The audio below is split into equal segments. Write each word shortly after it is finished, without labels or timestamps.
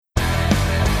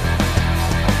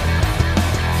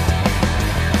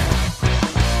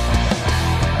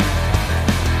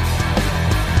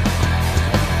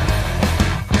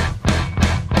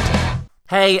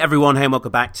Hey everyone, hey and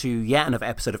welcome back to yet another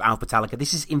episode of Alpha Metallica.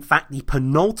 This is in fact the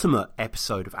penultimate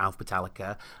episode of Alpha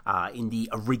Metallica in the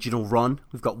original run.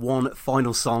 We've got one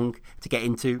final song to get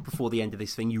into before the end of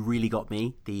this thing. You Really Got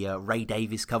Me, the Ray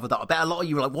Davies cover that I bet a lot of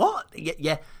you were like, what?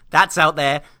 Yeah, that's out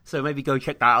there. So maybe go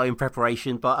check that out in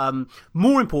preparation. But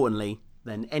more importantly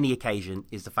than any occasion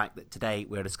is the fact that today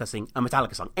we're discussing a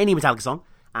Metallica song, any Metallica song.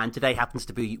 And today happens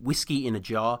to be Whiskey in a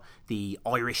Jar, the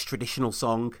Irish traditional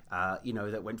song,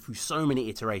 that went through so many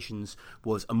iterations,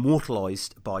 was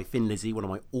immortalised by Thin Lizzy, one of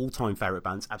my all-time favourite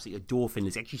bands. Absolutely adore Thin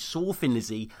Lizzy. Actually saw Thin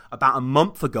Lizzy about a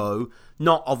month ago,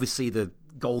 not obviously the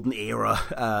golden era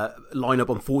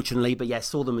lineup, unfortunately, but yeah,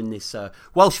 saw them in this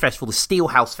Welsh festival, the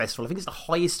Steelhouse Festival. I think it's the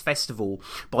highest festival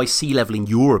by sea level in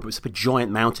Europe. It was up a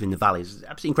giant mountain in the valleys. It's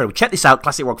absolutely incredible. Check this out,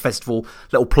 Classic Rock Festival,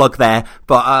 little plug there.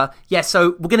 But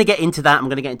so we're going to get into that. I'm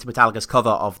going to get into Metallica's cover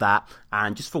of that.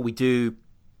 And just before we do,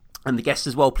 and the guests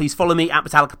as well, please follow me at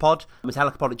MetallicaPod,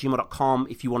 MetallicaPod@gmail.com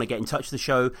if you want to get in touch with the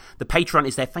show. The Patreon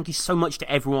is there. Thank you so much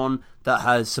to everyone that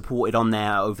has supported on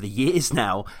there over the years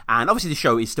now. And obviously the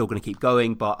show is still going to keep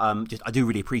going, but I do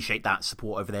really appreciate that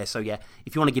support over there. So yeah,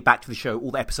 if you want to give back to the show,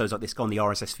 all the episodes like this go on the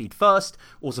RSS feed first,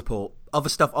 or support other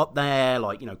stuff up there,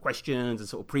 like, questions and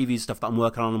sort of preview stuff that I'm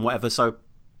working on and whatever. So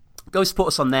go support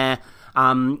us on there.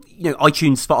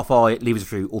 iTunes, Spotify, leave us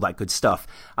a review, all that good stuff.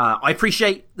 I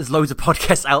appreciate there's loads of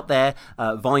podcasts out there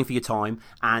vying for your time,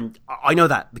 and I know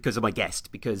that because of my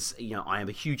guest, because I am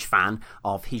a huge fan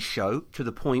of his show to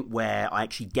the point where I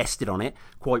actually guested on it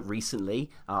quite recently.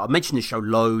 I've mentioned the show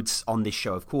loads on this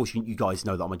show. Of course, you guys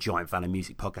know that I'm a giant fan of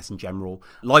music podcasts in general.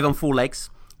 Live on Four Legs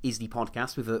is the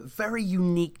podcast with a very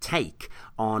unique take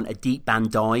on a deep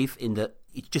band dive in the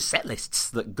it's just set lists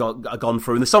that are gone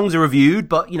through, and the songs are reviewed,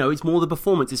 but it's more the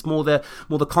performance, it's more the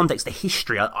context, the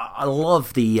history. I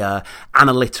love the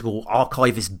analytical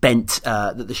archivist bent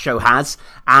that the show has,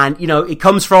 and it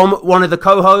comes from one of the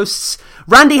co-hosts.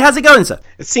 Randy, how's it going, sir?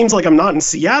 It seems like I'm not in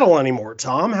Seattle anymore,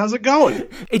 Tom. How's it going?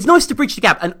 It's nice to bridge the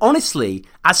gap, and honestly,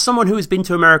 as someone who has been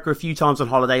to America a few times on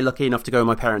holiday, lucky enough to go with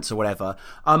my parents or whatever,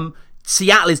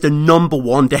 Seattle is the number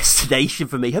one destination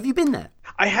for me. Have you been there?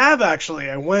 I have, actually.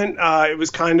 I went, it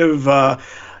was kind of,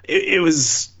 it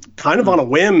was kind of on a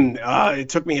whim. It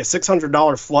took me a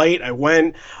 $600 flight. I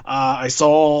went, I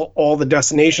saw all the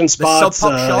destination spots,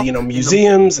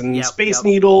 museums and Space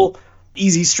Needle,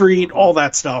 Easy Street, all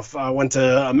that stuff. I went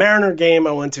to a Mariner game.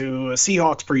 I went to a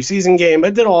Seahawks preseason game. I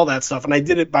did all that stuff, and I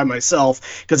did it by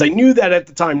myself because I knew that at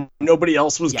the time nobody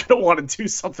else was going to want to do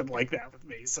something like that with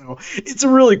me. So it's a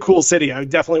really cool city. I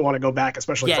definitely want to go back,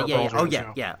 especially for a Pearl Jam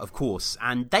show. Yeah, of course.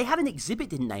 And they had an exhibit,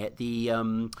 didn't they, at the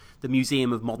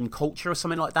Museum of Modern Culture or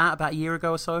something like that about a year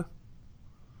ago or so?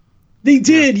 They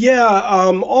did, yeah.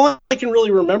 All I can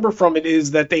really remember from it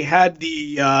is that they had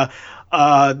the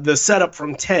setup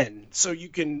from 10. So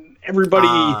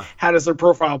everybody had as their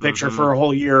profile picture for a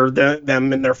whole year,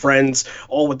 them and their friends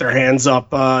all with their hands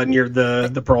up near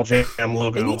the Pearl Jam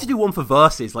logo. They need to do one for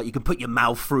Versus, like you can put your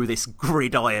mouth through this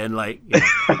gridiron,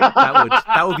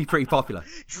 that would be pretty popular.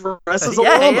 Dress as a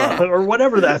llama or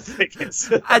whatever that thing is.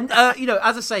 And,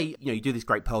 as I say, you do this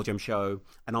great Pearl Jam show,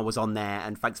 and I was on there,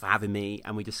 and thanks for having me,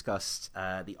 and we discussed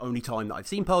the only time that I've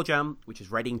seen Pearl Jam, which is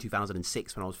Reading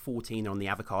 2006 when I was 14 on the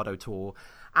Avocado tour.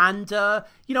 And, I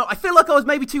feel like I was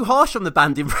maybe too harsh on the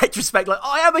band in retrospect. Like,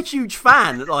 I am a huge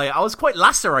fan. Like, I was quite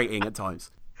lacerating at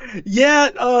times. Yeah,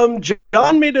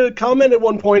 John made a comment at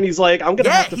one point. He's like, I'm going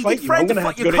to have to fight you. I'm going to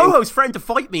have to your co-host friend to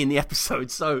fight me in the episode.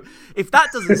 So if that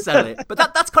doesn't sell it, but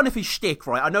that's kind of his shtick,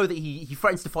 right? I know that he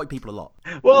threatens to fight people a lot.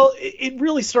 Well, it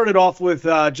really started off with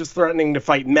just threatening to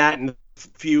fight Matt in the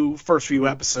first few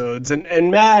episodes, and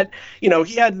Matt,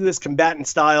 he had this combatant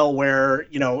style where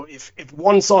if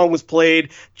one song was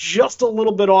played just a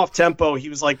little bit off tempo, he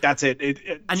was like, that's it.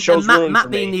 Show's ruined Matt for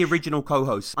being me. the original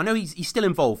co-host, I know he's still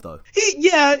involved though.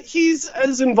 He's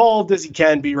as involved as he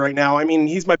can be right now. I mean,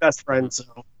 he's my best friend, so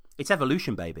it's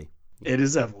evolution, baby. It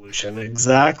is evolution,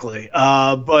 exactly.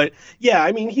 But yeah,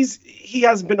 I mean, he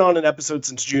hasn't been on an episode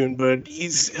since June, but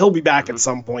he'll be back at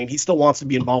some point. He still wants to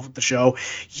be involved with the show.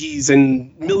 He's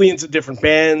in millions of different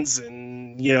bands,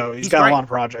 and he's got great. A lot of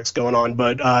projects going on.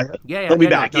 But he'll be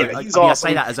back. He's awesome.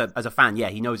 I say that as a fan. Yeah,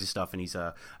 he knows his stuff, and he's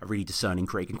a really discerning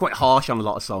critic and quite harsh on a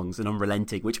lot of songs and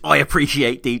unrelenting, which I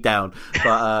appreciate deep down.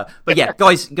 But yeah,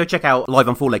 guys, go check out Live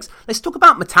on Four Legs. Let's talk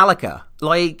about Metallica.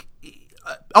 Like,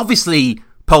 obviously,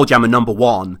 Pearl Jam are number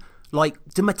one. Like,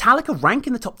 do Metallica rank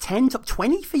in the top 10, top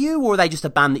 20 for you, or are they just a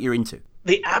band that you're into?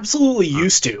 They absolutely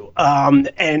used to.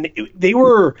 They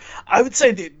were, I would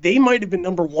say that they might have been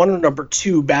number one or number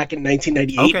two back in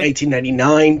 1998,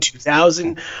 1999,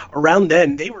 2000. Around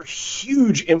then, they were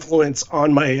huge influence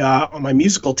on my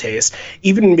musical taste.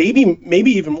 Even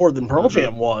maybe even more than Pearl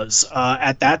Jam was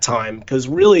at that time. Because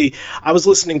really, I was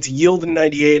listening to Yield in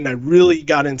 98, and I really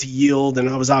got into Yield, and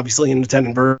I was obviously into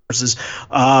Ten Verses.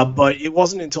 But it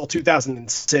wasn't until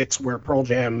 2006 where Pearl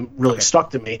Jam really stuck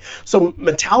to me. So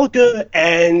Metallica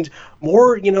and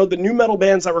more, the new metal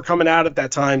bands that were coming out at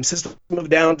that time, System of a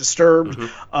Down, Disturbed,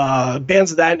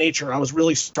 bands of that nature, I was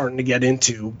really starting to get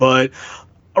into. But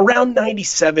around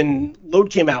 97, Load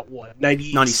came out,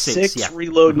 96, yeah.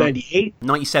 Reload, 98?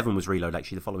 97 was Reload,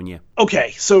 actually, the following year.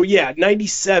 Okay, so yeah,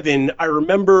 97, I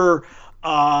remember...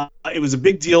 it was a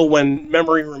big deal when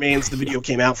Memory Remains, the video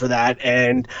came out for that,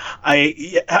 and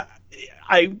I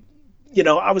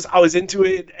was into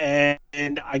it,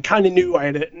 and I kind of knew I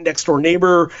had a next door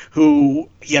neighbor who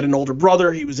he had an older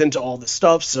brother. He was into all this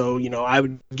stuff, so I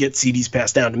would get CDs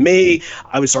passed down to me.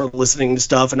 I would start listening to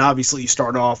stuff, and obviously you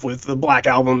start off with the Black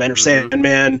Album, Enter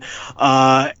Sandman,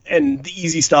 and the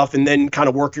easy stuff, and then kind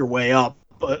of work your way up.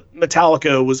 But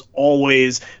Metallica was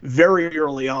always very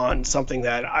early on something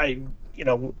that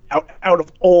out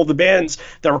of all the bands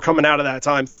that were coming out of that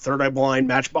time, Third Eye Blind,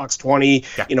 Matchbox 20,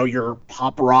 your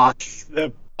pop rock.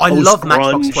 I love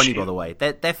Matchbox 20, by the way.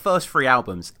 Their first three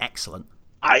albums, excellent.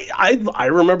 I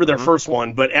remember their first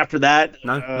one, but after that,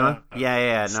 no.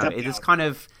 It is kind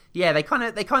of they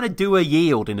kind of do a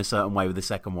Yield in a certain way with the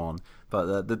second one,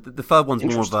 but the third one's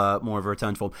more of a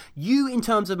return to form. You, in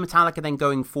terms of Metallica, then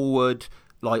going forward,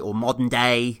 or modern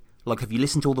day. Have you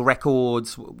listened to all the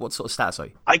records? What sort of stats are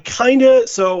you?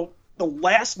 So the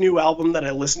last new album that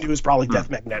I listened to is probably Death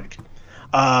Magnetic.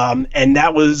 And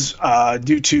that was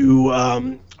due to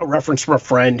a reference from a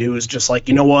friend who was just like,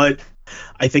 you know what?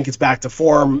 I think it's back to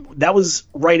form. That was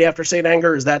right after Saint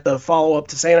Anger. Is that the follow-up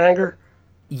to Saint Anger?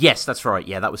 Yes, that's right.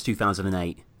 Yeah, that was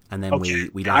 2008. And then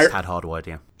we last had Hardwired,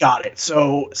 yeah. Got it.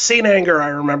 So Saint Anger, I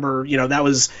remember, that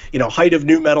was, height of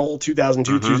new metal,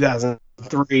 2002,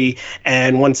 2003.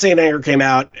 And when Saint Anger came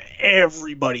out,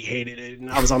 everybody hated it, and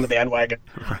I was on the bandwagon.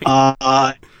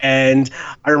 Right. And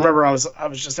I remember I was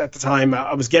just at the time,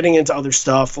 I was getting into other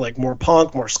stuff, like more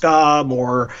punk, more ska,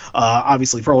 more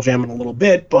obviously Pearl Jam in a little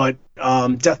bit, but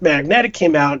Death Magnetic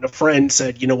came out, and a friend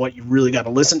said, you know what, you really got to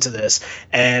listen to this.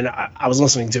 And I was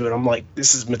listening to it. I'm like,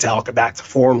 this is Metallica back to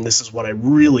form. This is what I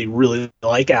really, really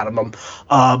like out of them.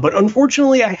 But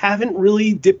unfortunately, I haven't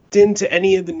really dipped into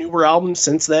any of the newer albums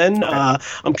since then. Okay.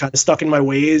 I'm kind of stuck in my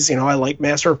ways. I like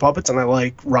Master of Puppets, and I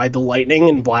like Ride the Lightning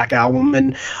and Black Album.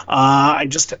 And I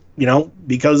just,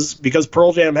 because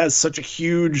Pearl Jam has such a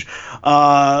huge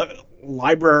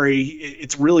library,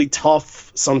 it's really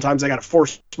tough. Sometimes I got to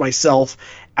force myself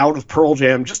out of Pearl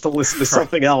Jam just to listen to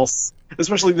something else,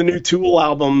 especially the new Tool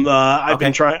album. I've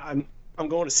been trying. I'm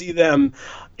going to see them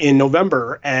in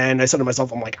November, and I said to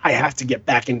myself, I'm like, I have to get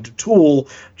back into Tool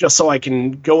just so I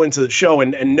can go into the show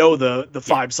and know the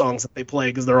 5 songs that they play,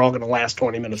 because they're all going to last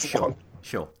 20 minutes long.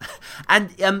 Sure.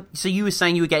 And so you were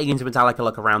saying you were getting into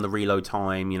Metallica around the Reload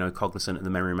time, Cognizant and the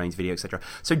Memory Remains video, etc.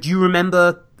 So do you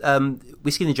remember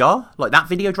Whiskey in the Jar, that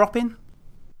video dropping?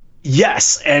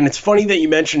 Yes, and it's funny that you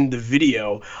mentioned the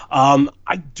video.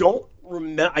 I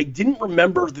didn't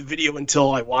remember the video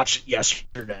until I watched it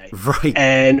yesterday. Right.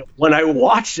 And when I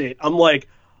watched it, I'm like,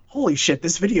 holy shit,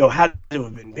 this video had to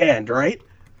have been banned, right?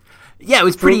 Yeah, it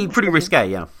was pretty risque,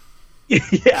 yeah.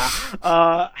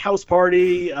 Yeah. House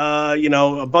party,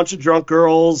 a bunch of drunk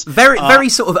girls. Very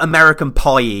sort of American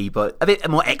Pie-y, but a bit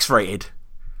more X-rated.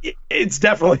 It's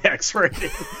definitely X-rated.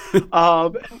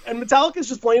 And Metallica's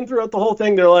just playing throughout the whole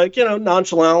thing. They're like,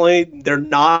 nonchalantly, they're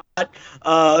not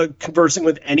conversing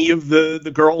with any of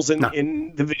the girls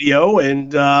in the video.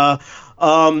 And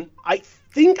I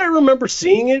think I remember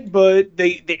seeing it, but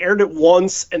they aired it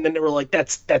once, and then they were like,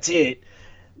 that's it.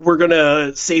 We're going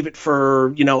to save it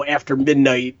for, after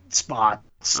midnight spot.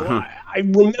 So I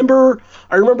remember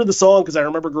the song because I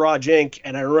remember Garage Inc.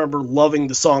 and I remember loving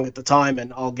the song at the time,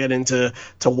 and I'll get into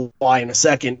why in a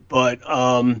second. But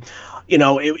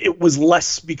it was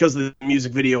less because of the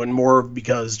music video and more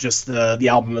because just the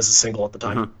album as a single at the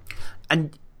time.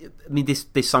 And I mean,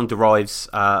 this song derives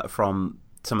from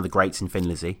some of the greats in Thin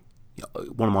Lizzy,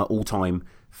 one of my all-time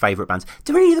favorite bands.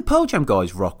 Do any of the Pearl Jam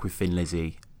guys rock with Thin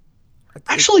Lizzy?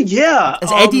 Actually, yeah.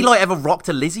 Has Eddie ever rocked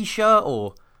a Lizzy shirt,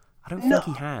 or? I don't think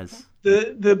he has.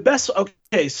 The best.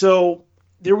 Okay, so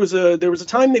there was a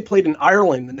time they played in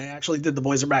Ireland, and they actually did "The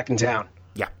Boys Are Back in Town."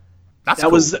 Yeah, that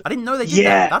cool. I didn't know they did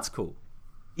that. That's cool.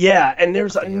 Yeah, and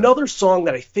there's another song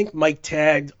that I think Mike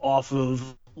tagged off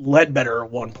of Ledbetter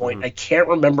at one point. I can't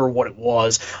remember what it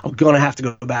was. I'm gonna have to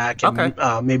go back and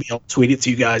maybe I'll tweet it to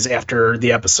you guys after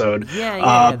the episode.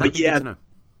 But yeah,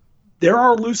 there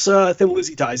are loose Thin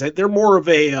Lizzy ties. They're more of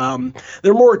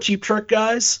a Cheap Trick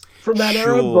guys from that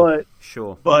era,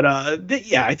 but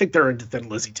I think they're into Thin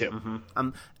Lizzy too.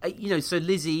 So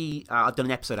Lizzy, I've done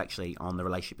an episode actually on the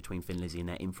relationship between Thin Lizzy and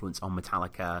their influence on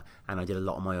Metallica, and I did a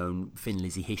lot of my own Thin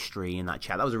Lizzy history in that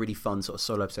chat. That was a really fun sort of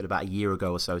solo episode about a year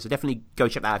ago or so. So definitely go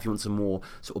check that out if you want some more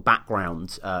sort of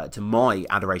background to my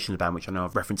adoration of the band, which I know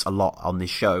I've referenced a lot on this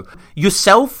show.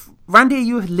 Yourself, Randy, are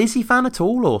you a Lizzy fan at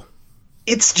all, or?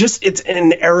 It's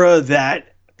an era that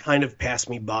kind of passed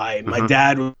me by. My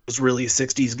dad was really a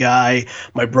 60s guy.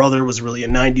 My brother was really a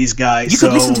 90s guy. You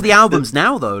could listen to the albums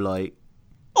now, though, like.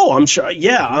 Oh, I'm sure.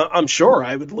 Yeah, I'm sure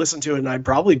I would listen to it, and I'd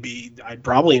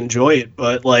probably enjoy it.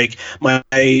 But like my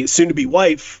soon-to-be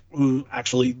wife, who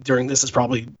actually during this is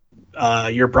probably,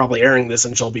 you're probably airing this,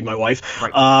 and she'll be my wife.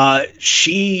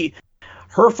 Right.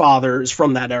 Her father is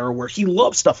from that era where he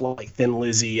loved stuff like Thin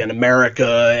Lizzy and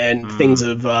America and things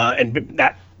of and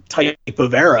that type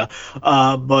of era.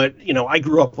 But I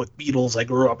grew up with Beatles. I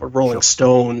grew up with Rolling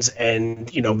Stones, and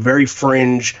very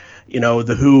fringe.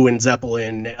 The Who and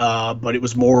Zeppelin. But it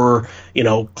was more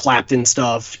Clapton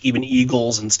stuff, even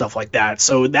Eagles and stuff like that.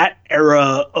 So that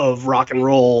era of rock and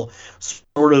roll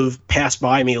sort of passed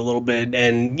by me a little bit,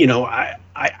 and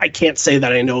I can't say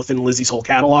that I know Thin Lizzy's whole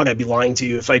catalog. I'd be lying to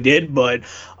you if I did, but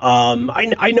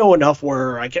I know enough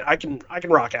where I can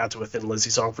rock out to a Thin Lizzy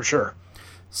song for sure.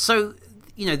 So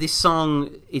this song,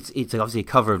 it's obviously a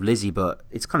cover of Lizzy, but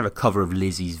it's kind of a cover of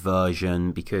Lizzy's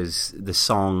version because the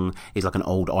song is like an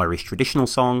old Irish traditional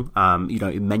song.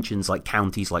 It mentions like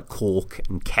counties like Cork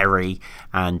and Kerry,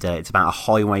 and it's about a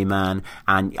highwayman.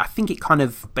 And I think it kind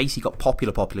of basically got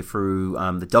popular through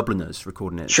the Dubliners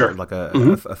recording it, sort of like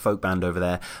a folk band over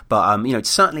there. But it's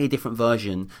certainly a different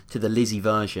version to the Lizzy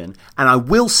version. And I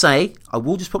will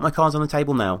just put my cards on the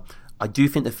table now. I do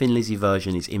think the Thin Lizzy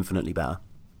version is infinitely better.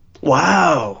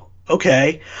 Wow.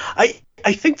 Okay.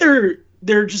 I think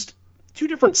they're just two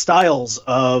different styles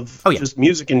of just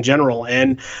music in general.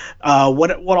 And what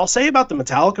I'll say about the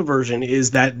Metallica version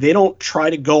is that they don't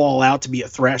try to go all out to be a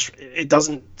thrash. It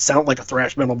doesn't sound like a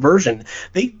thrash metal version.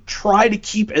 They try to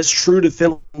keep as true to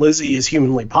Thin Lizzy as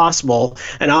humanly possible.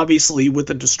 And obviously with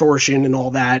the distortion and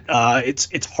all that,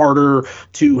 it's harder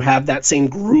to have that same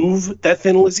groove that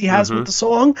Thin Lizzy has with the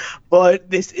song. But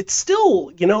it's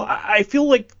still, I feel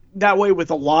like that way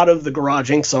with a lot of the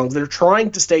Garage Inc. songs. They're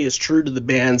trying to stay as true to the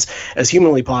bands as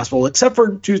humanly possible, except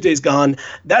for Tuesday's Gone.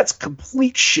 That's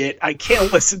complete shit. I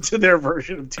can't listen to their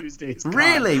version of Tuesday's Gone.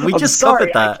 Really? We just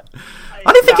covered that.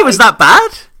 I didn't think it was that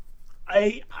bad.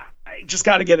 I just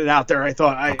got to get it out there.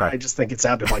 I just think it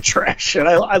sounded like trash. And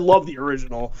I love the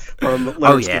original from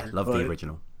Leonard love the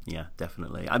original. Yeah,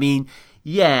 definitely. I mean,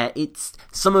 yeah, it's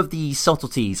some of the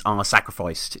subtleties are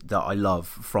sacrificed that I love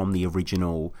from the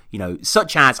original,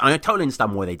 such as, I totally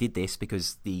understand why they did this,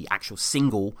 because the actual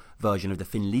single version of the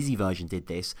Thin Lizzy version did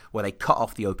this, where they cut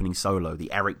off the opening solo,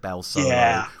 the Eric Bell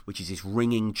solo, which is this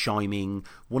ringing, chiming,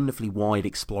 wonderfully wide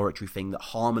exploratory thing that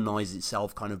harmonized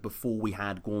itself kind of before we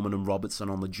had Gorman and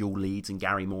Robertson on the dual leads and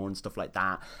Gary Moore and stuff like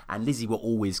that. And Lizzy were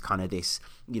always kind of this,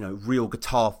 real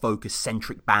guitar-focused,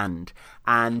 centric band.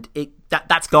 And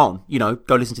that's gone,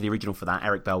 go listen to the original for that.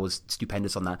 Eric Bell was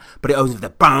stupendous on that. But it opens with the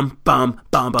bum, bum,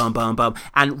 bum, bum, bum, bum.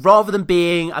 And rather than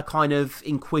being a kind of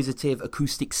inquisitive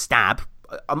acoustic stab,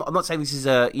 I'm not saying this is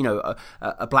a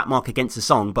black mark against the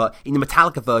song, but in the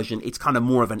Metallica version, it's kind of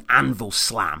more of an anvil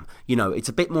slam. It's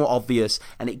a bit more obvious,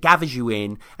 and it gathers you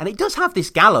in, and it does have this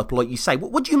gallop, like you say.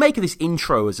 What do you make of this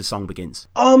intro as the song begins?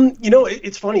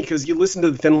 It's funny because you listen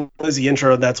to the Thin Lizzy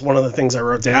intro. That's one of the things I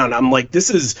wrote down. I'm like, this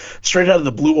is straight out of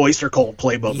the Blue Oyster Cult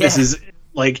playbook. Yeah. This is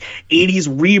like 80s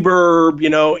reverb,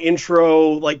 intro.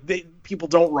 Like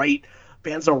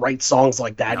bands don't write songs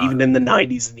like that. No. Even in the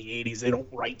 90s and the 80s, they don't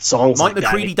write songs like that.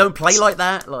 Mike McCready don't play like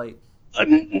that?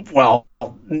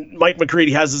 Mike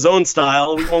McCready has his own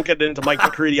style. We won't get into Mike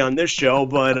McCready on this show,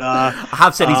 but I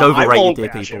have said he's overrated, dear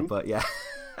people, him. But yeah.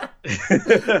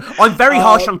 I'm very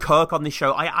harsh on Kirk on this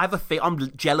show.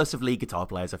 I'm jealous of lead guitar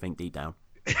players, I think, deep down.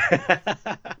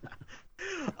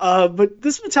 But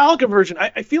this Metallica version,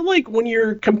 I feel like when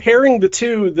you're comparing the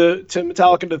two, to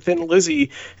Metallica to Thin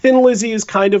Lizzy is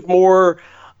kind of more,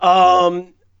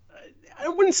 I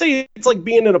wouldn't say it's like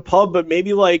being in a pub, but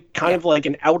maybe like kind of like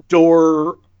an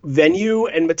outdoor venue.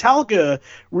 And Metallica,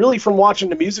 really from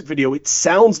watching the music video, it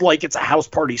sounds like it's a house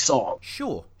party song.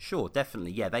 Sure,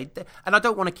 definitely. Yeah, they and I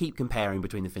don't want to keep comparing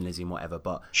between the Thin Lizzy and whatever,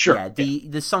 but sure, yeah,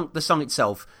 the song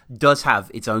itself does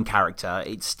have its own character.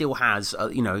 It still has,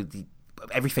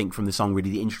 everything from the song, really,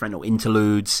 the instrumental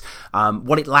interludes.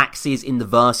 What it lacks is in the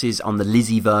verses on the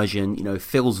Lizzie version,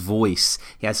 Phil's voice.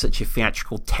 He has such a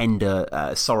theatrical,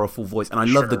 tender, sorrowful voice, and I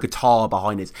love the guitar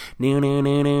behind it.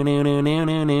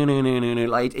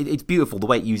 Like it's beautiful. The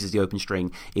way it uses the open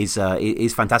string is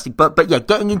fantastic. But yeah,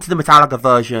 getting into the Metallica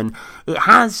version, it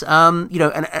has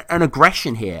an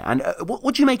aggression here. And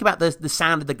what do you make about the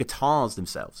sound of the guitars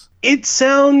themselves? It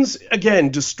sounds,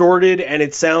 again, distorted, and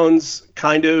it sounds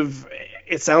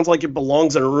like it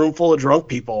belongs in a room full of drunk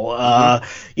people.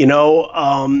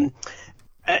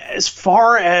 As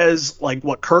far as like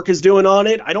what Kirk is doing on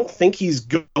it, I don't think he's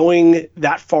going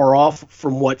that far off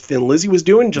from what Thin Lizzy was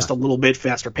doing, just a little bit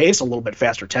faster pace, a little bit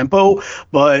faster tempo.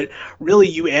 But really,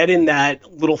 you add in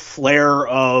that little flair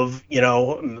of,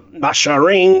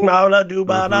 masharing, da do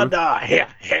ba da da,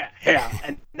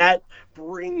 and that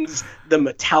brings the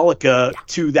Metallica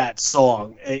to that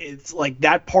song. It's like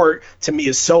that part to me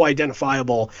is so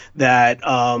identifiable that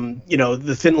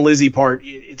the Thin Lizzy part,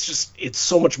 it's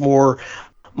so much more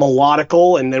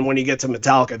melodical. And then when you get to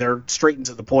Metallica, they're straight and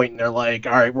to the point, and they're like,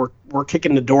 all right, we're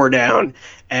kicking the door down,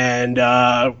 and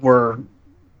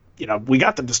we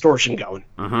got the distortion going.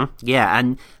 Yeah,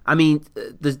 and I mean,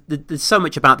 there's so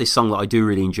much about this song that I do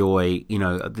really enjoy.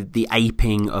 The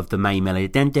aping of the main melody,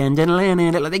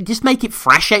 like they just make it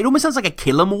fresh. It almost sounds like a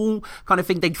Kill 'Em All kind of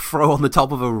thing they'd throw on the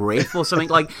top of a riff or something.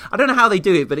 Like, I don't know how they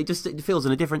do it, but it feels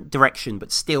in a different direction,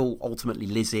 but still ultimately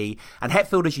Lizzie. And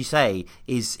Hetfield, as you say,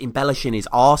 is embellishing his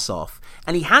arse off,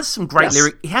 and he has some great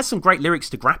He has some great lyrics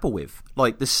to grapple with.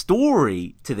 Like the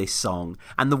story to this song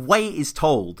and the way it is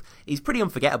told is pretty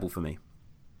unforgettable for me.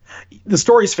 The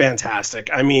story's fantastic.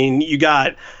 I mean, you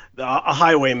got a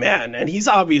highwayman, and he's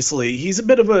a wee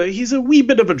bit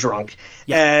of a drunk,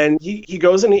 and he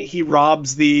goes and he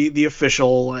robs the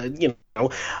official.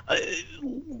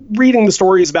 Reading the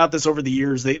stories about this over the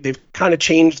years, they've kind of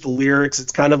changed the lyrics.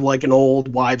 It's kind of like an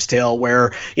old wives' tale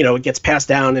where it gets passed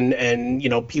down,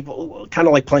 and people kind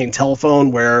of like playing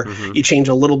telephone, where you change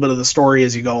a little bit of the story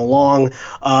as you go along.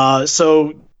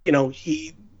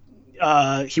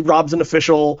 He robs an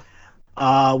official,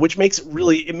 which made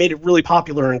it really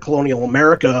popular in colonial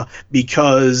America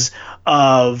because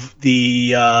of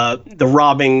the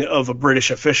robbing of a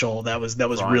British official. That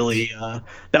was really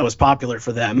popular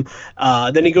for them.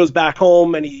 Then he goes back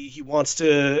home, and he wants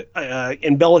to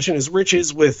embellish in his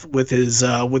riches with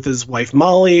his wife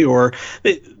Molly, or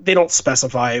they don't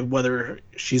specify whether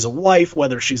she's a wife,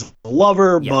 whether she's a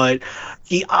lover, but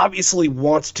he obviously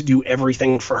wants to do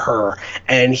everything for her,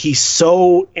 and he's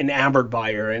so enamored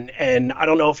by her, and I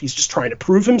don't know if he's just trying to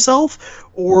prove himself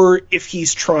or if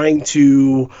he's trying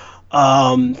to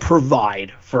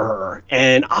provide for her.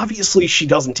 And obviously she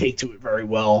doesn't take to it very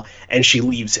well, and she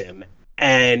leaves him.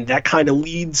 And that kind of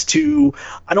leads to,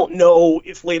 I don't know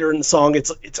if later in the song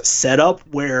it's a setup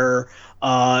where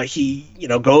he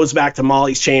goes back to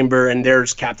Molly's chamber, and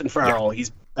there's Captain Farrell.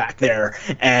 He's back there,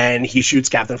 and he shoots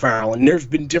Captain Farrell. And there's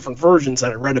been different versions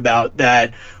that I read about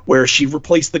that where she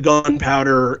replaced the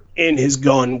gunpowder in his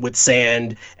gun with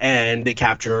sand, and they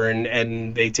capture her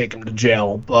and they take him to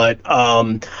jail. But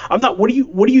I'm not. What do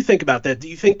you think about that? Do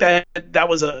you think that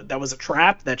was a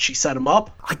trap, that she set him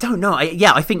up? I don't know.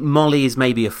 I think Molly is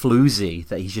maybe a floozy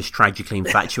that he's just tragically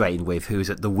infatuated with, who's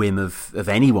at the whim of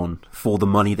anyone for the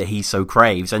money that he so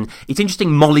craves. And it's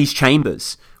interesting, Molly's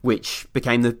Chambers, which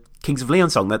became the Kings of Leon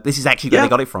song, that this is actually where they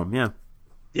got it from.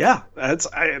 Yeah, that's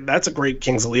a great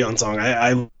Kings of Leon song.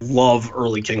 I love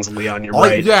early Kings of Leon. You're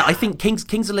right. Yeah, I think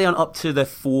Kings of Leon up to their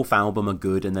fourth album are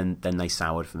good, and then they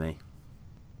soured for me.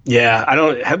 Yeah,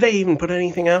 have they even put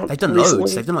anything out? They've done recently?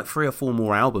 Loads. They've done like 3 or 4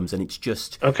 more albums, and it's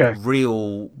just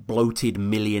real bloated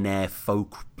millionaire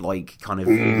folk, like kind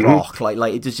of rock.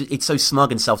 Like it's so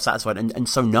smug and self-satisfied, and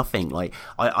so nothing. Like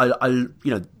I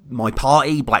My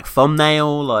Party, Black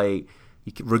Thumbnail, like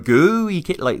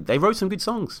Ragu. Like they wrote some good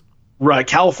songs. Right,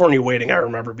 California Waiting, I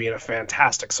remember being a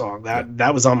fantastic song.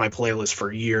 That was on my playlist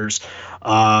for years.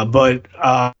 But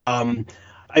I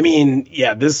mean,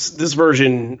 yeah, this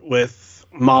version with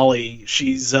Molly,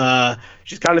 she's kind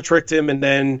of tricked him, and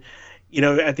then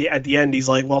at the end he's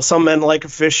like, well, some men like a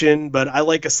fishing, but I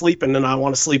like a sleeping, and I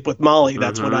want to sleep with Molly.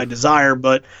 That's what I desire.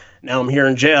 But now I'm here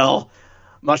in jail.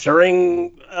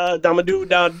 Masharing damadu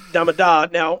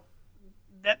damada. Now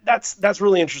that's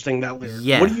really interesting, that lyric.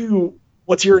 Yeah.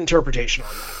 What's your interpretation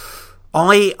on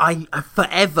that? I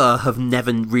forever have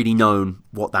never really known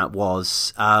what that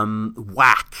was.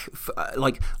 Whack,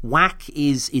 whack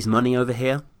is money over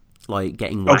here, like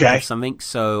getting whacked or something.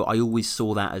 So I always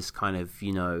saw that as kind of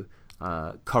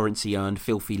currency earned,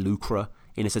 filthy lucre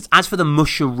in a sense. As for the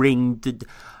Musha Ring,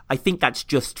 I think that's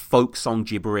just folk song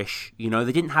gibberish. You know,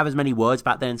 they didn't have as many words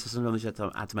back then, so sometimes you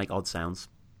had to make odd sounds.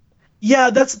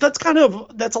 Yeah, that's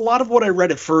a lot of what I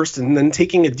read at first, and then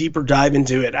taking a deeper dive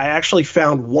into it, I actually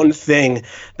found one thing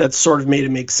that sort of made it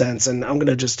make sense. And I'm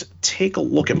gonna just take a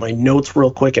look at my notes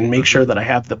real quick and make sure that I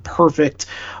have the perfect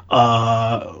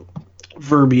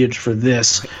verbiage for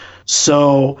this.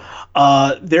 So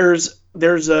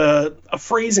there's a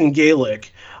phrase in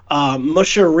Gaelic,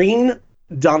 Musharin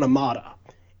Donamata.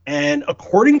 And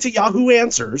according to Yahoo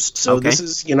Answers, so this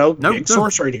is, big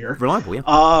source right here. Reliable,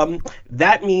 yeah.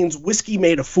 That means whiskey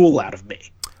made a fool out of me.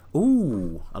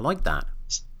 Ooh, I like that.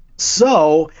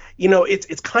 So,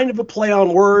 it's kind of a play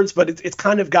on words, but it's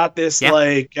kind of got this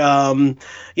hi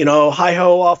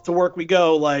ho, off to work we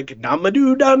go, like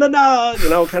namadoo da na na,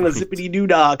 kind of zippity doo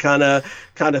dah kind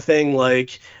of thing.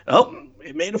 Like, oh,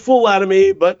 it made a fool out of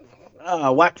me, but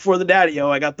whack for the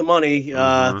daddy-o, I got the money.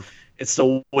 It's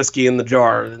still whiskey in the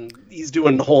jar, and he's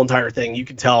doing the whole entire thing. You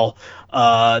can tell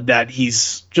that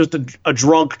he's just a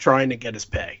drunk trying to get his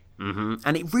pay. Mm-hmm.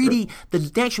 And it really,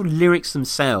 the actual lyrics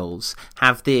themselves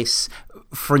have this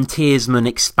frontiersman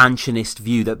expansionist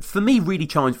view that for me really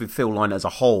chimes with Phil Lynott as a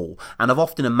whole, and I've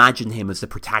often imagined him as the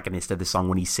protagonist of the song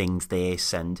when he sings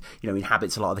this and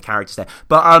inhabits a lot of the characters there.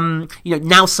 But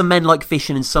now some men like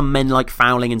fishing and some men like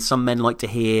fowling and some men like to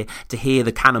hear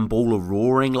the cannonball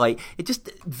roaring. Like, it just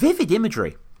vivid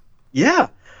imagery. Yeah.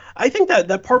 I think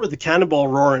that part with the cannonball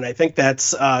roaring, I think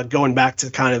that's going back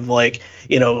to kind of like,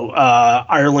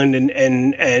 Ireland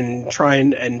and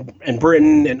trying and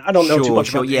Britain, and I don't know too much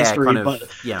about the history, but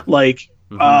like,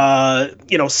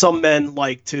 some men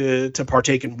like to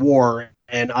partake in war.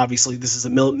 And obviously this is a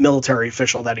military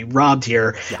official that he robbed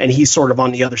here, and he's sort of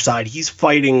on the other side. He's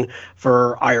fighting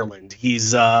for Ireland.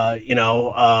 He's, where,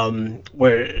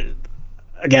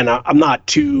 again, I'm not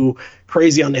too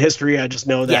crazy on the history. I just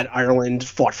know that Ireland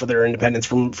fought for their independence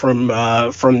from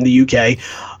the UK.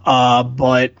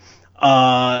 But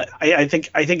I think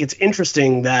it's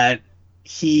interesting that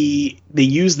they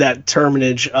use that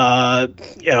terminage,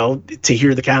 to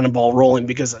hear the cannonball rolling,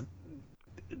 because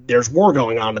there's war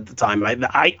going on at the time.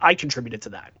 I contributed to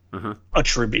that. Mm-hmm.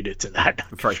 Attributed to that.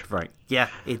 Right. Yeah,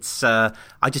 it's. I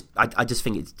just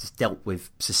think it's just dealt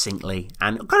with succinctly,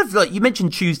 and kind of like you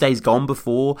mentioned, Tuesday's Gone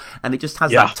before, and it just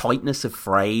has that tightness of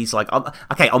phrase. Like,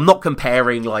 I'm not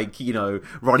comparing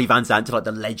Ronnie Van Zant to like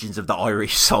the legends of the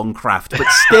Irish songcraft, but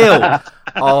still,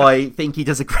 I think he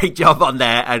does a great job on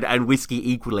there, and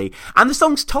Whiskey equally, and the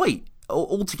song's tight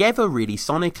altogether, really,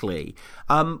 sonically.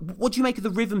 What do you make of the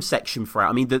rhythm section for it?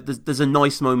 I mean, there's a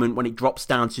nice moment when it drops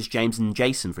down to just James and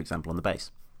Jason, for example, on the bass.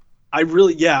 I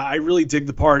really dig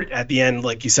the part at the end,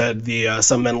 like you said, the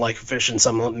some men like a fish and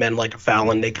some men like a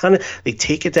fowl, and they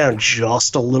take it down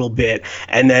just a little bit,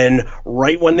 and then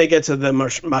right when they get to the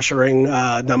Masharing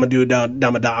Damadoo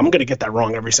Damada, I'm gonna get that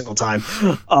wrong every single time.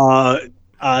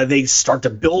 They start to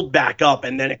build back up,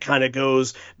 and then it kind of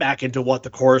goes back into what the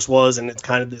chorus was, and it's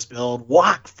kind of this build,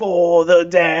 walk for the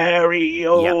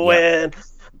daddy-o, and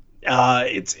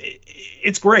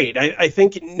it's great. I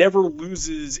think it never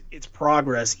loses its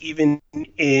progress, even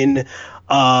in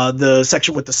the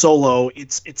section with the solo.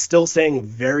 It's still staying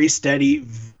very steady,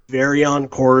 very on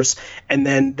course, and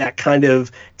then that kind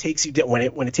of takes you down.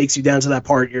 When it takes you down to that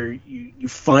part, you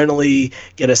finally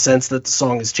get a sense that the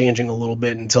song is changing a little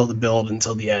bit until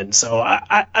the end. So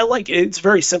I like it. It's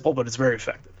very simple, but it's very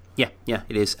effective. Yeah,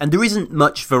 it is. And there isn't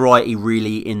much variety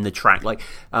really in the track. Like,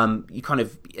 you kind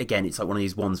of, again, it's like one of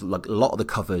these ones, like a lot of the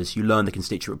covers, you learn the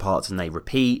constituent parts and they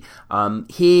repeat.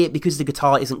 Here, because the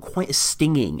guitar isn't quite as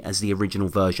stinging as the original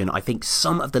version, I think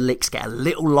some of the licks get a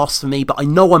little lost for me, but I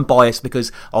know I'm biased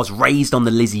because I was raised on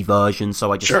the Lizzie version,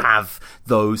 so I just have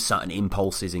those certain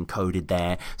impulses encoded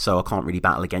there, so I can't really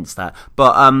battle against that.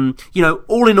 But,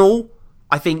 all in all,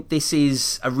 I think this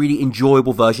is a really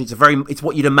enjoyable version. It's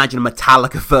what you'd imagine a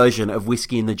Metallica version of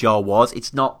Whiskey in the Jar was.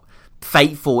 It's not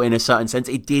faithful in a certain sense.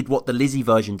 It did what the Lizzie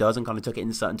version does and kind of took it in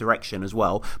a certain direction as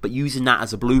well, but using that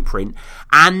as a blueprint.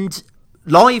 And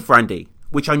live, Randy,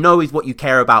 which I know is what you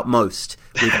care about most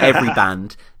with every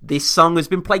band, this song has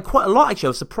been played quite a lot, actually. I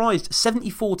was surprised,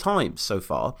 74 times so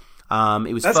far.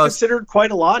 That's considered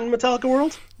quite a lot in Metallica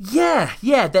world. Yeah,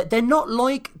 they're not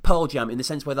like Pearl Jam in the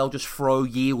sense where they'll just throw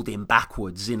Yielding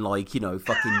backwards in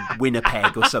fucking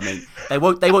Winnipeg or something. They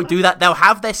won't do that. They'll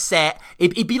have their set.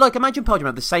 It'd be like, imagine Pearl Jam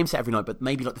have the same set every night, but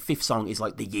maybe like the fifth song is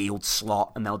like the Yield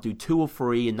slot, and they'll do 2 or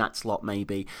 3 in that slot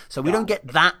maybe. So we don't get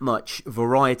that much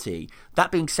variety.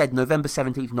 That being said, November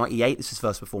 17th, 98, this was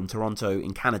first performed Toronto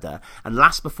in Canada, and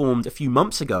last performed a few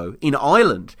months ago in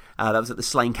Ireland. That was at the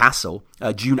Slane Castle,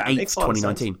 June 8th,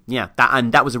 2019. Yeah,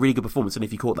 that was a really good performance, and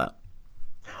if you caught that.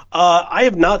 I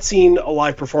have not seen a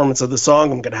live performance of the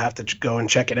song. I'm going to have to go and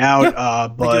check it out. Yeah,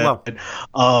 but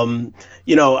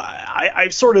you know, I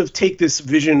sort of take this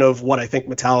vision of what I think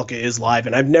Metallica is live,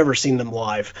 and I've never seen them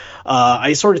live.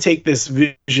 I sort of take this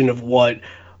vision of what,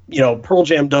 you know, Pearl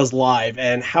Jam does live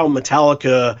and how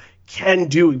Metallica can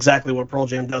do exactly what Pearl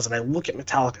Jam does. And I look at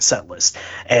Metallica set list,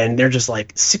 and they're just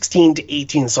like 16 to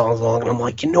 18 songs long, and I'm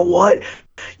like, you know what?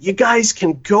 You guys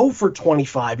can go for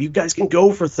 25. You guys can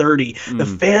go for 30. The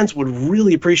fans would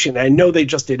really appreciate it. I know they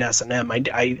just did S&M.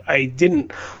 I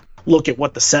didn't look at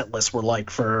what the set lists were like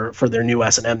for their new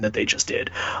S&M that they just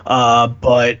did.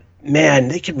 But, man,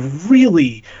 they can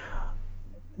really...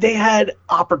 They had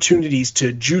opportunities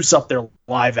to juice up their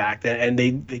live act, and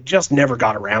they just never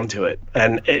got around to it.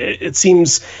 And it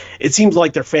seems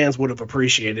like their fans would have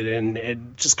appreciated it, and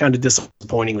it's just kind of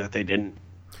disappointing that they didn't.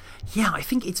 Yeah, I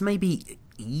think it's maybe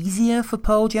easier for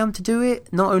Pearl Jam to do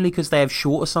it, not only because they have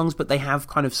shorter songs, but they have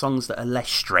kind of songs that are less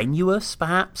strenuous,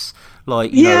 perhaps.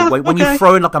 Like, you know, when you're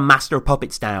throwing like a Master of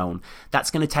Puppets down, that's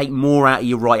going to take more out of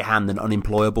your right hand than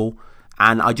Unemployable.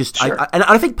 And I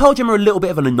think Pearl Jam are a little bit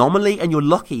of an anomaly, and you're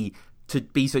lucky to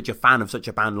be such a fan of such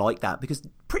a band like that, because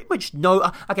pretty much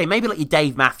okay, maybe like your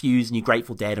Dave Matthews and your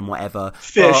Grateful Dead and whatever.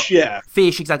 Fish,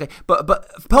 exactly. But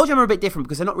Pearl Jam are a bit different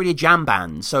because they're not really a jam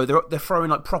band, so they're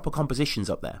throwing like proper compositions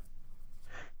up there.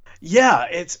 Yeah,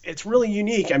 it's really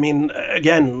unique. I mean,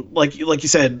 again, like you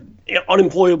said,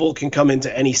 Unemployable can come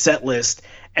into any set list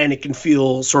and it can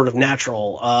feel sort of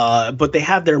natural. But they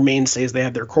have their mainstays. They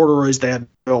have their corduroys. They have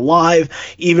their live,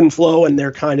 even flow, and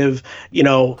they're kind of, you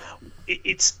know,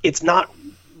 it's not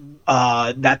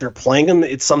that they're playing them.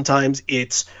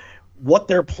 It's what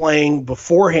they're playing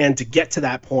beforehand to get to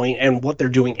that point and what they're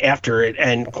doing after it.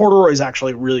 And Corduroy is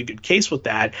actually a really good case with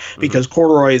that, because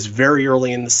Corduroy is very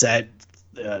early in the set,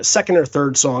 second or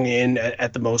third song in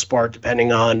at the most part,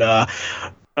 depending on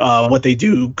what they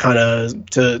do kind of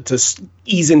to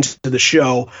ease into the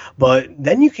show. But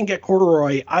then you can get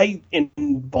Corduroy. I, in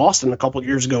Boston a couple of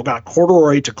years ago, got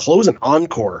Corduroy to close an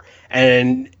encore.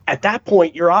 And at that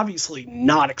point, you're obviously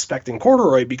not expecting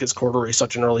Corduroy because Corduroy is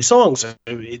such an early song, so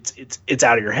it's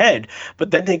out of your head.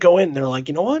 But then they go in and they're like,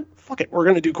 you know what? Fuck it, we're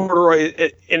gonna do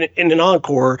Corduroy in an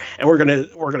encore, and we're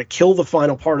gonna kill the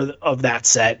final part of that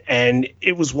set. And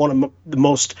it was one of the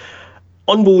most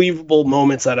unbelievable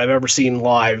moments that I've ever seen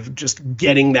live, just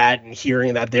getting that and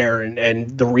hearing that there,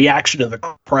 and the reaction of the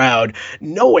crowd,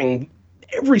 knowing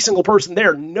every single person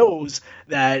there knows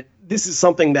that this is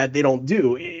something that they don't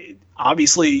do.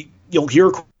 Obviously, you'll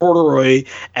hear Corduroy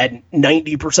at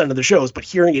 90% of the shows, but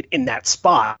hearing it in that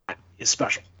spot is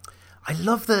special. I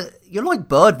love that you're like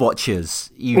bird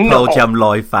watchers, you Pearl Jam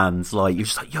live fans. Like, you're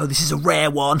just like, yo, this is a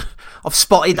rare one. I've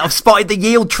spotted the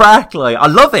Yield track. Like, I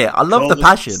love it. I love the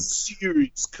passion.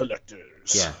 Series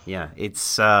collectors. Yeah.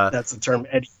 It's that's the term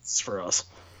Eddie uses for us.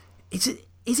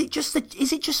 Is it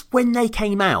just when they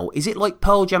came out? Is it like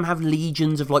Pearl Jam have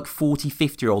legions of like 40,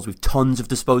 50-year-olds with tons of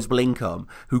disposable income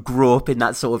who grew up in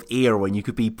that sort of era when you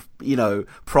could be, you know,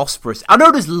 prosperous? I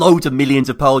know there's loads of millions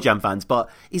of Pearl Jam fans, but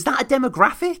is that a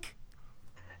demographic?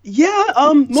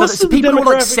 Yeah, most so of the people demographic... who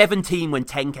were like 17 when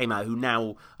 10 came out, who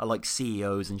now are like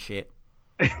CEOs and shit.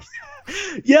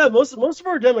 Yeah, most of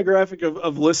our demographic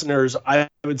of listeners, I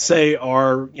would say,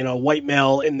 are, you know, white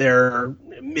male in their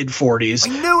mid 40s.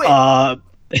 I knew it.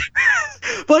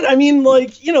 But I mean,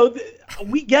 like, you know,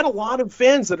 we get a lot of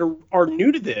fans that are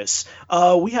new to this.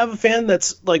 We have a fan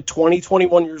that's like 20,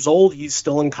 21 years old. He's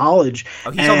still in college.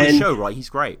 Oh, he's on the show, right? He's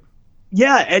great.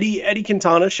 Yeah, Eddie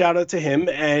Quintana, shout out to him.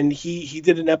 And he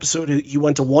did an episode. He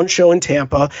went to one show in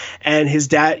Tampa, and his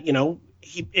dad, you know,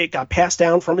 it got passed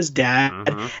down from his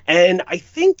dad. And I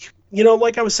think, you know,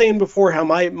 like I was saying before, how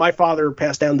my father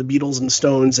passed down the Beatles and the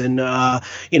Stones and,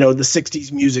 you know, the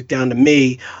 60s music down to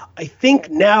me. I think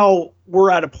now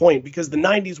we're at a point, because the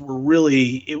 90s were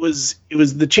really, it was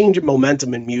the change of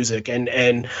momentum in music.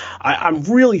 And I'm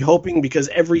really hoping, because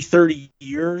every 30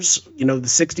 years, you know, the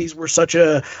 60s were such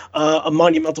a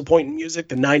monumental point in music.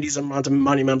 The 90s are a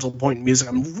monumental point in music.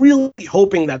 I'm really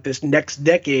hoping that this next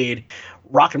decade,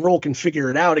 rock and roll can figure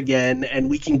it out again, and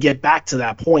we can get back to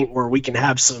that point where we can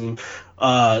have some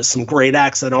great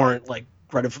acts that aren't like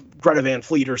Greta Van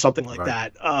Fleet or something like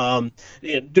that.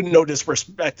 No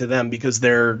disrespect to them, because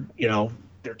they're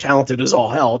talented as all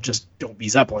hell. Just don't be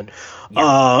Zeppelin.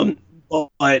 Yeah.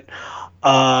 But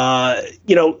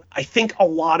you know, I think a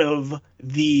lot of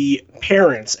the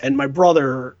parents, and my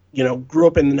brother grew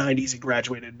up in the 90s. He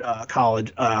graduated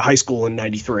high school in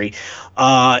 93.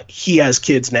 He has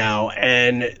kids now,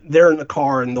 and they're in the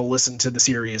car and they'll listen to the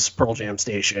Sirius Pearl Jam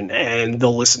station, and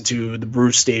they'll listen to the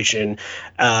Bruce station,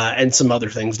 and some other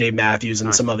things, Dave Matthews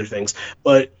and some other things.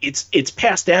 But it's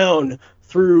passed down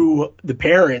through the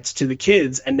parents to the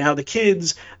kids, and now the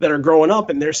kids that are growing up,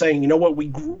 and they're saying, you know what,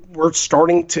 we're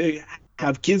starting to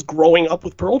have kids growing up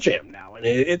with Pearl Jam now, and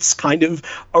it's kind of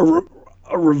a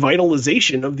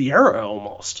revitalization of the era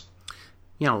almost.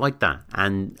 Yeah, I like that.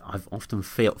 And I've often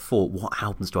thought, what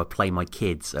albums do I play my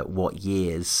kids at what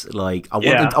years? Like, I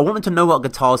want them to know what a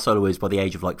guitar solo is by the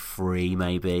age of like 3,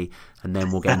 maybe, and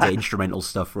then we'll get into instrumental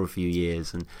stuff for a few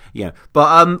years. And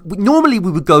but normally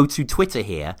we would go to Twitter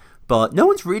here, but no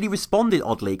one's really responded,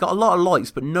 oddly. Got a lot of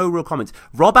likes, but no real comments.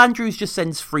 Rob Andrews just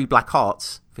sends 3 black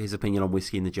hearts for his opinion on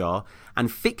Whiskey in the Jar. And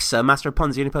Fixer, Master of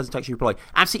Puns, the only person to actually reply,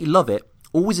 absolutely love it.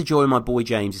 Always a joy when my boy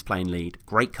James is playing lead.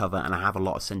 Great cover, and I have a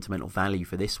lot of sentimental value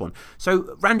for this one.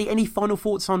 So, Randy, any final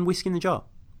thoughts on Whiskey in the Jar?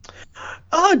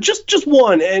 Just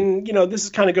one, and this is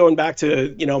kind of going back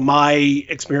to my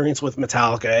experience with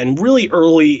Metallica, and really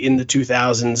early in the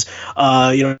 2000s,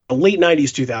 late 90s,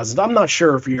 2000s. I'm not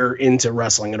sure if you're into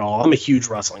wrestling at all. I'm a huge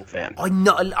wrestling fan.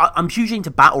 I'm hugely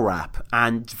into battle rap,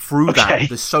 and through that,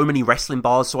 there's so many wrestling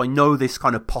bars, so I know this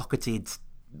kind of pocketed,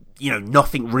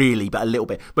 nothing really, but a little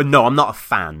bit. But no, I'm not a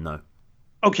fan, no.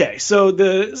 Okay, so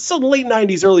the late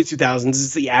 90s, early 2000s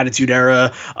is the Attitude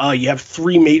Era. You have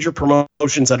 3 major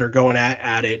promotions that are going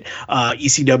at it,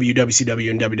 ECW, WCW,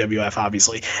 and WWF,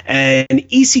 obviously. And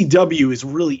ECW is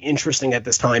really interesting at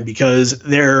this time because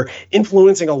they're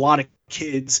influencing a lot of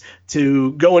kids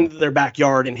to go into their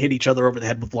backyard and hit each other over the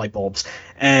head with light bulbs.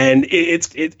 And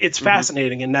it's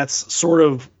fascinating, and that's sort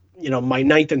of, my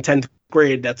 9th and 10th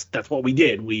grade, that's what we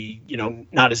did. We,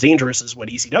 not as dangerous as what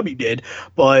ECW did,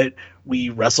 but we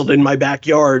wrestled in my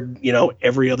backyard,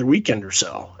 every other weekend or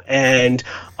so. And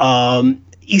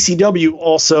ECW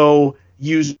also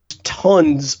used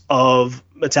tons of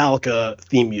Metallica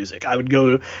theme music. I would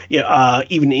go,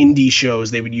 even indie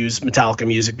shows, they would use Metallica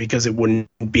music because it wouldn't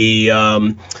be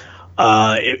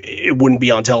it wouldn't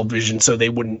be on television, so they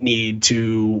wouldn't need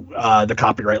to the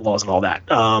copyright laws and all that.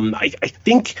 I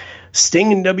think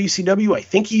Sting in WCW, I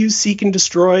think he used Seek and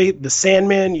Destroy. The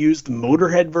Sandman used the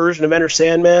Motorhead version of Enter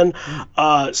Sandman.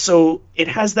 So it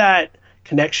has that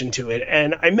connection to it.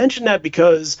 And I mention that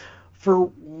because for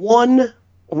one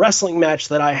wrestling match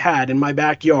that I had in my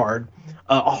backyard,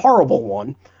 a horrible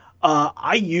one,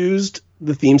 I used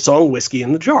the theme song Whiskey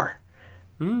in the Jar.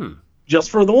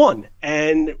 Just for the one.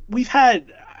 And we've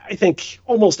had, I think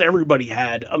almost everybody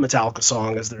had a Metallica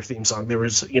song as their theme song. There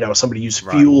was, somebody used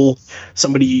Fuel,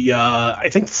 somebody, I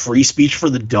think Free Speech for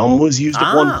the Dumb was used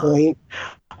at one point.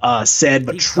 Sad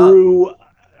But True.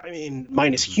 I mean,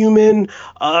 Minus Human.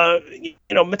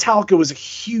 Metallica was a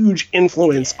huge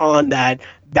influence on that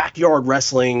backyard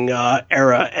wrestling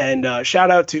era. And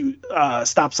shout out to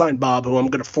Stop Sign Bob, who I'm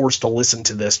going to force to listen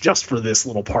to this just for this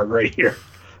little part right here.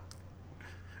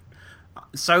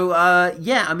 So,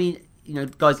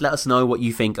 guys, let us know what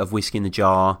you think of Whiskey in the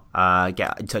Jar.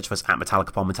 Get in touch with us at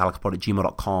MetallicaPod,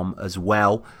 MetallicaPod@gmail.com as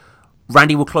well.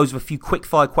 Randy will close with a few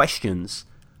quick-fire questions.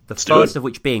 The first of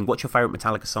which being, what's your favourite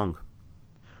Metallica song?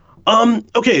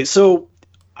 Okay, so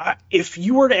if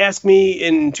you were to ask me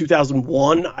in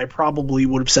 2001, I probably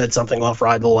would have said something off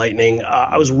Ride the Lightning.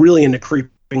 I was really into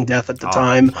Creeping Death at the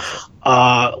time.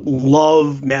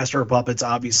 Love Master of Puppets,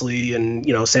 obviously, and,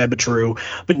 Sad But True.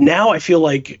 But now I feel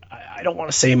like, I don't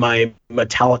want to say my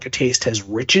Metallica taste has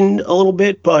richened a little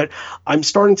bit, but I'm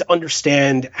starting to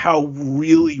understand how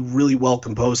really, really well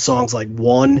composed songs like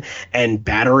One and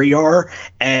Battery are.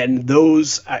 And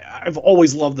those, I've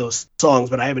always loved those songs,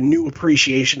 but I have a new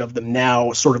appreciation of them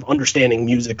now, sort of understanding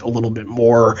music a little bit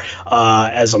more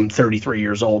as I'm 33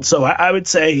 years old. So I would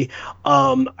say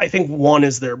I think One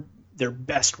is their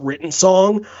best written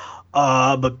song,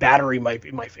 but Battery might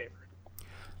be my favorite.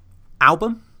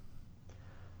 Album?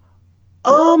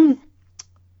 I'm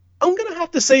gonna have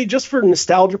to say, just for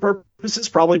nostalgia purposes,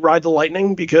 probably Ride the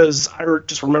Lightning, because I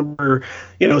just remember,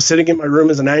 sitting in my room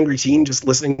as an angry teen, just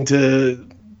listening to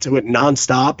it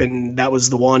nonstop, and that was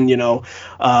the one,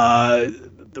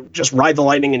 just Ride the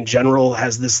Lightning in general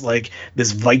has this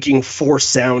Viking Force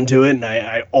sound to it, and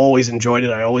I always enjoyed it.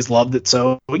 I always loved it.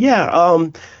 So yeah,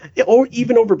 or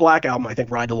even over Black Album, I think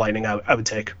Ride the Lightning I would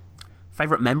take.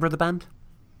 Favorite member of the band?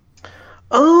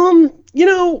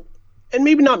 And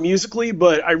maybe not musically,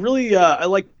 but I really I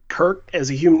like Kurt as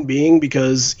a human being,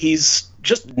 because he's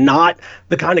just not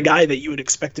the kind of guy that you would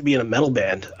expect to be in a metal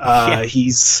band.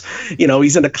 He's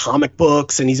into comic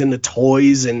books, and he's into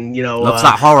toys, and loves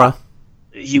that horror.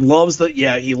 he loves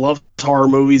horror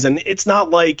movies, and it's not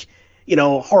like,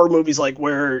 horror movies like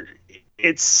where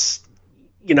it's,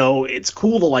 it's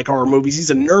cool to like horror movies.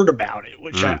 He's a nerd about it,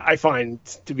 which I find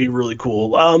to be really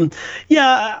cool.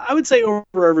 I would say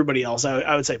over everybody else,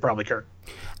 I would say probably Kirk.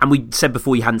 And we said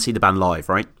before you hadn't seen the band live,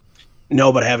 right?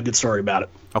 No, but I have a good story about it.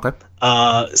 Okay.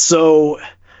 So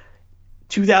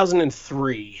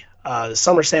 2003, the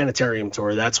Summer Sanitarium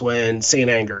tour, that's when Saint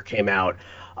Anger came out.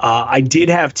 I did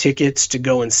have tickets to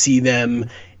go and see them,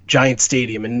 Giant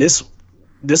Stadium, and this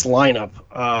lineup,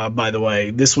 by the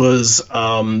way, this was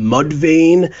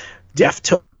Mudvayne,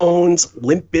 Deftones,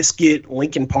 Limp Bizkit,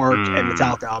 Linkin Park, and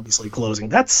Metallica obviously closing.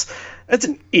 That's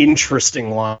an interesting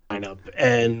lineup,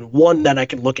 and one that I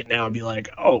can look at now and be like,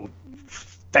 oh,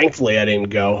 thankfully I didn't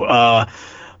go.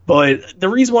 But the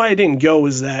reason why I didn't go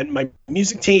is that my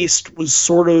music taste was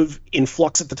sort of in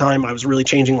flux at the time. I was really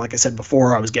changing, like I said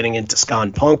before. I was getting into ska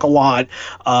and punk a lot,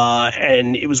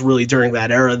 and it was really during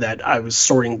that era that I was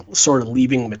sort of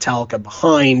leaving Metallica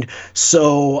behind.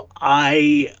 So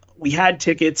we had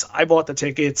tickets. I bought the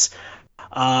tickets.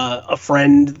 A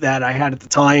friend that I had at the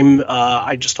time,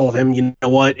 I just told him, you know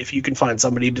what, if you can find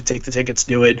somebody to take the tickets,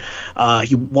 do it.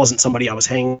 He wasn't somebody I was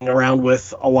hanging around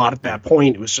with a lot at that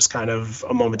point. It was just kind of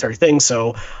a momentary thing.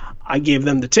 So I gave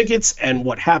them the tickets, and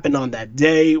what happened on that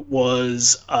day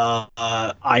was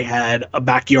I had a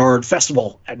backyard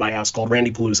festival at my house called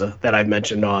Randy Palooza that I've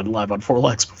mentioned on Live on Four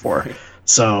Legs before.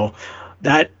 So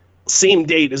that same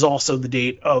date is also the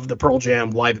date of the Pearl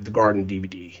Jam Live at the Garden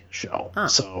DVD show.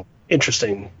 So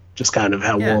interesting, just kind of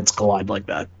how worlds collide like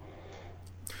that.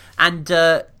 And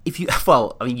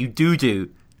you do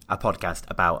a podcast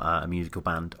about a musical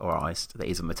band or artist that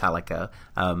isn't Metallica,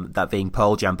 that being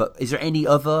Pearl Jam. But is there any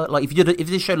other, like, if you did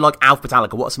this show like Alf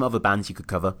Metallica, what are some other bands you could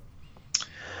cover?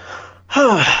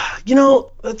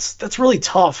 That's really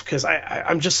tough because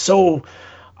I'm just so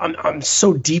I'm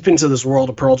so deep into this world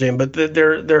of Pearl Jam. But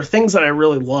there are things that I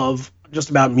really love just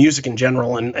about music in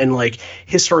general, and like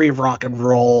history of rock and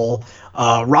roll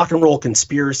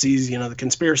conspiracies, the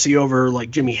conspiracy over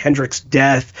like Jimi Hendrix's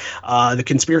death, the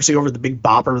conspiracy over the Big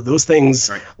Bopper, those things.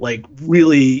 Right. Like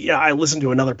really, I listened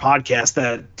to another podcast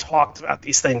that talked about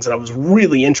these things, and I was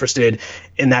really interested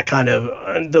in that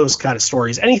those kind of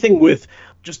stories. Anything with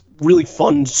just really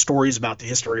fun stories about the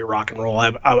history of rock and roll.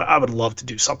 I would love to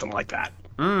do something like that.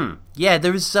 Yeah,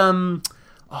 there's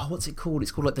what's it called?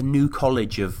 It's called like the New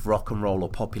College of Rock and Roll or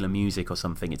Popular Music or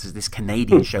something. It's this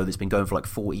Canadian show that's been going for like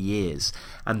 40 years,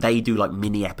 and they do like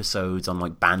mini episodes on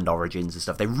like band origins and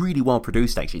stuff. They're really well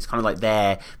produced, actually. It's kind of like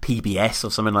their PBS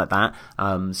or something like that.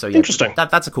 So yeah, interesting.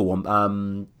 That's a cool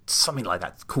one. Something like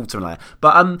that, cool, something like that.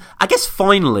 But I guess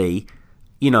finally,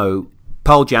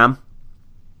 Pearl Jam,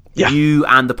 you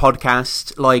and the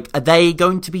podcast, like, are they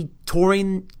going to be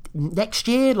touring next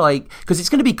year? Like, because it's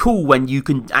going to be cool when you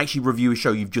can actually review a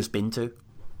show you've just been to.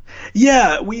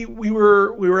 Yeah, we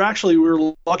were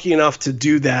lucky enough to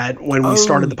do that when we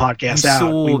started the podcast out.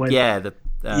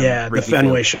 The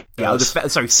Fenway show.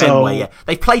 Fenway. Yeah,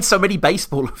 they've played so many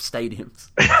baseball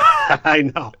stadiums.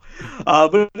 I know,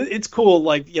 but it's cool.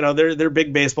 Like, they're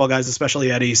big baseball guys,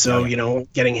 especially Eddie. So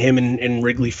getting him in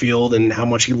Wrigley Field and how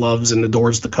much he loves and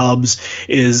adores the Cubs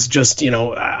is just,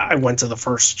 I went to the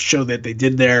first show that they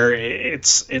did there.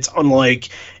 It's unlike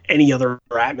any other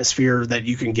atmosphere that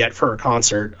you can get for a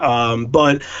concert.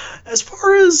 But as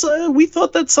far as we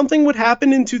thought that something would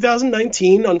happen in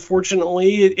 2019,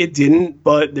 unfortunately it didn't,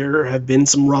 but there have been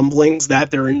some rumblings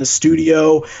that they're in the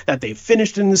studio, that they've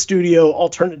finished in the studio.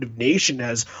 Alternative Nation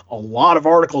has a lot of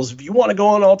articles. If you want to go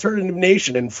on Alternative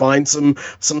Nation and find some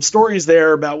stories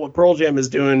there about what Pearl Jam is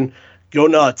doing, go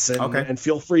nuts and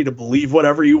feel free to believe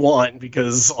whatever you want,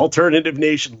 because Alternative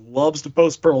Nation loves to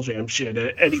post Pearl Jam shit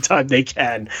at any time they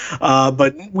can.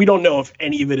 But we don't know if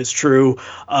any of it is true.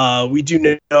 We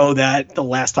do know that the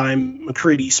last time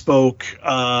McCready spoke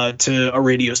to a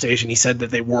radio station, he said that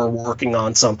they were working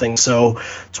on something. So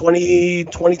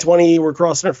 2020, we're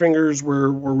crossing our fingers. We're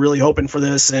really hoping for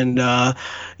this. And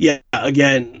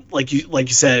again, like you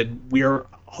said, we are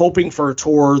hoping for a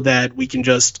tour that we can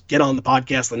just get on the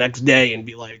podcast the next day and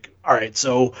be like, all right,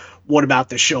 so what about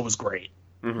this show was great?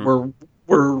 Mm-hmm.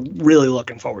 We're really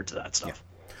looking forward to that stuff.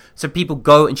 Yeah. So people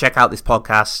go and check out this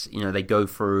podcast. They go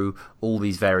through all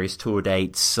these various tour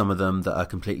dates, some of them that are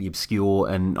completely obscure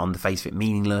and on the face of it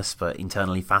meaningless, but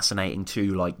internally fascinating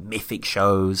too, like mythic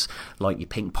shows, like your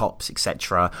Pink Pops,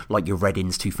 etc., like your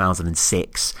Reddings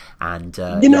 2006. And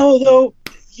though,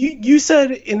 You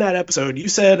said in that episode,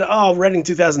 Reading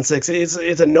 2006,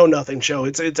 it's a know-nothing show.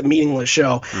 It's a meaningless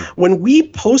show. When we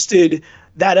posted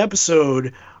that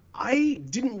episode, I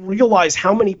didn't realize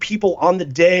how many people on the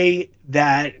day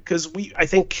that, because I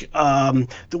think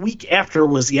the week after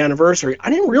was the anniversary.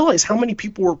 I didn't realize how many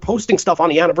people were posting stuff on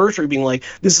the anniversary being like,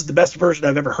 this is the best version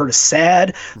I've ever heard of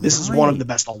Sad. This is one of the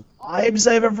best lives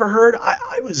I've ever heard.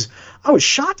 I was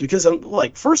shocked because I'm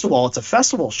like, first of all, it's a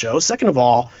festival show. Second of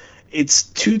all, it's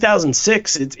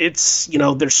 2006. It's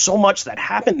there's so much that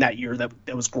happened that year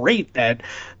that was great, that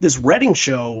this Reading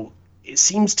show, it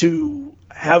seems to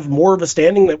have more of a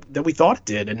standing that we thought it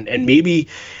did. And maybe,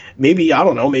 I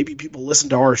don't know, maybe people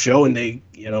listened to our show and they,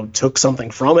 took something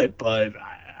from it, but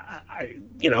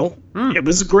it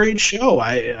was a great show.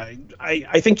 I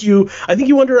think you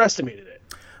underestimated it.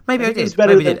 Maybe I did.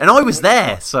 And I was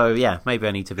there, so yeah, maybe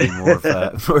I need to be more of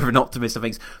an optimist of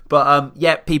things. But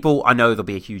people, I know there'll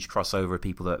be a huge crossover of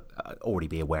people that already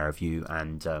be aware of you,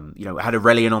 and I had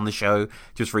Aurelian on the show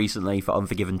just recently for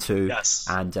Unforgiven 2. Yes,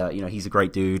 and he's a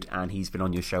great dude, and he's been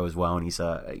on your show as well, and he's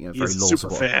very loyal super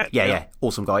fan. Yeah,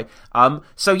 awesome guy.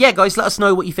 So yeah, guys, let us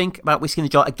know what you think about Whiskey in the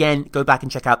Jar. Again, go back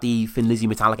and check out the Thin Lizzy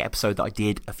Metallica episode that I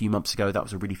did a few months ago. That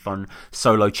was a really fun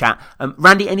solo chat.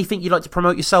 Randy, anything you'd like to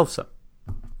promote yourself, sir?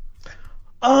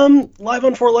 Live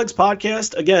on Four Legs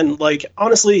podcast. Again, like,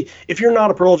 honestly, if you're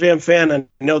not a Pearl Jam fan, and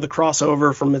I know the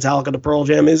crossover from Metallica to Pearl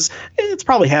Jam it's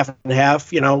probably half and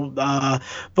half,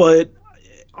 but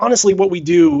honestly, what we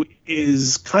do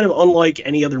is kind of unlike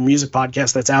any other music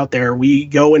podcast that's out there. We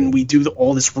go and we do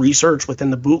all this research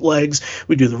within the bootlegs.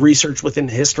 We do the research within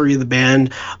the history of the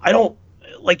band.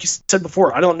 Like you said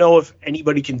before, I don't know if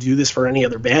anybody can do this for any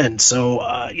other band.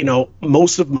 So,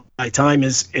 most of my time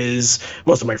most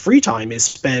of my free time is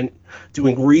spent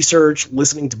doing research,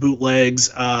 listening to bootlegs,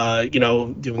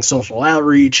 doing social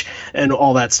outreach and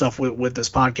all that stuff with this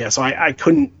podcast. So I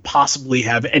couldn't possibly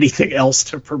have anything else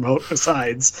to promote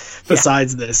besides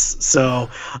this. So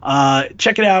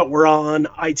check it out. We're on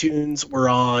iTunes, we're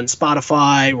on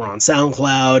Spotify, we're on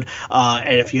SoundCloud.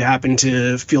 And if you happen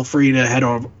to, feel free to head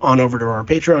on over to our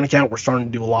Patreon account. We're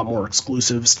starting to do a lot more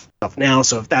exclusive stuff now.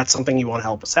 So if that's something you want to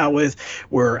help us out with,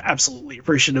 we're absolutely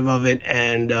appreciative of it.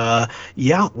 And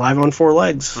live on Four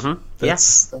Legs. Mm-hmm.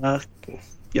 That's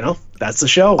that's the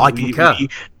show. I concur. We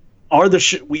are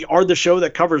the show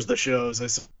that covers the shows, I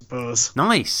suppose.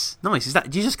 Nice.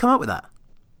 Did you just come up with that?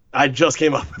 I just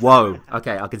came up. Whoa.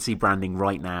 Okay, I can see branding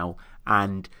right now.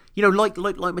 And like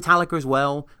Metallica as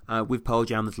well, with Pearl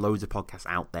Jam, there's loads of podcasts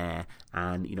out there,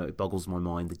 and it boggles my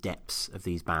mind the depths of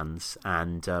these bands.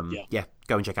 And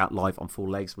go and check out Live on Four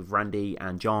Legs with Randy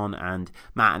and John and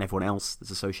Matt and everyone else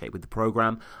that's associated with the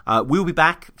program. We'll be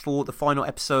back for the final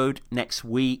episode next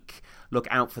week. Look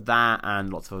out for that,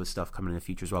 and lots of other stuff coming in the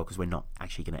future as well, because we're not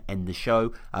actually going to end the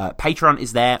show. Patreon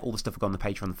is there. All the stuff will go on the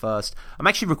Patreon first. I'm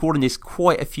actually recording this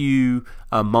quite a few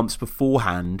months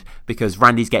beforehand because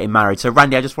Randy's getting married. So,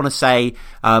 Randy, I just want to say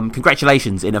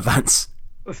congratulations in advance.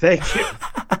 Thank you.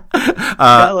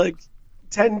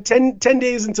 10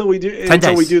 days until we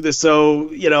do this.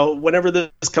 So, whenever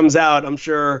this comes out, I'm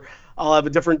sure I'll have a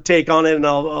different take on it, and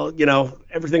I'll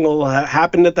everything will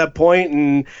happen at that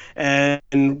point, and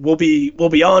we'll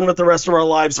be on with the rest of our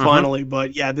lives finally.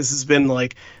 But yeah, this has been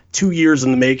like 2 years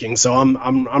in the making, so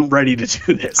I'm ready to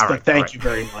do this. But thank you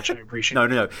very much. I appreciate it.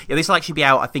 No. Yeah, this will actually be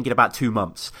out, I think, in about 2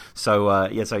 months. So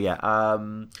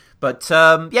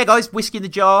guys, Whiskey in the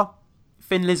Jar.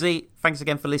 Thin Lizzy, thanks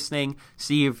again for listening.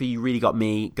 See if you really got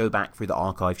me. Go back through the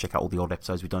archive, check out all the old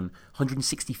episodes. We've done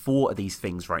 164 of these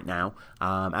things right now,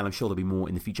 and I'm sure there'll be more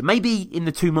in the future. Maybe in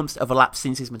the 2 months that have elapsed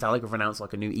since Metallica have announced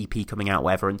like a new EP coming out,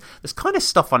 whatever. And there's kind of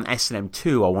stuff on S&M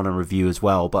 2 I want to review as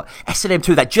well. But S&M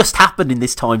 2 that just happened in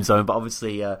this time zone, but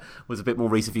obviously was a bit more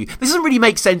recent for you. This doesn't really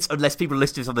make sense unless people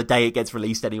listen to this on the day it gets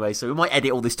released anyway. So we might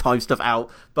edit all this time stuff out.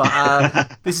 But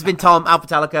this has been Tom,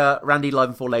 Alphatallica, Randy, Live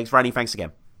on Four Legs. Randy, thanks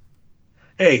again.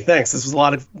 Hey, thanks. This was a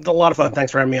lot of fun.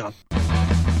 Thanks for having me on.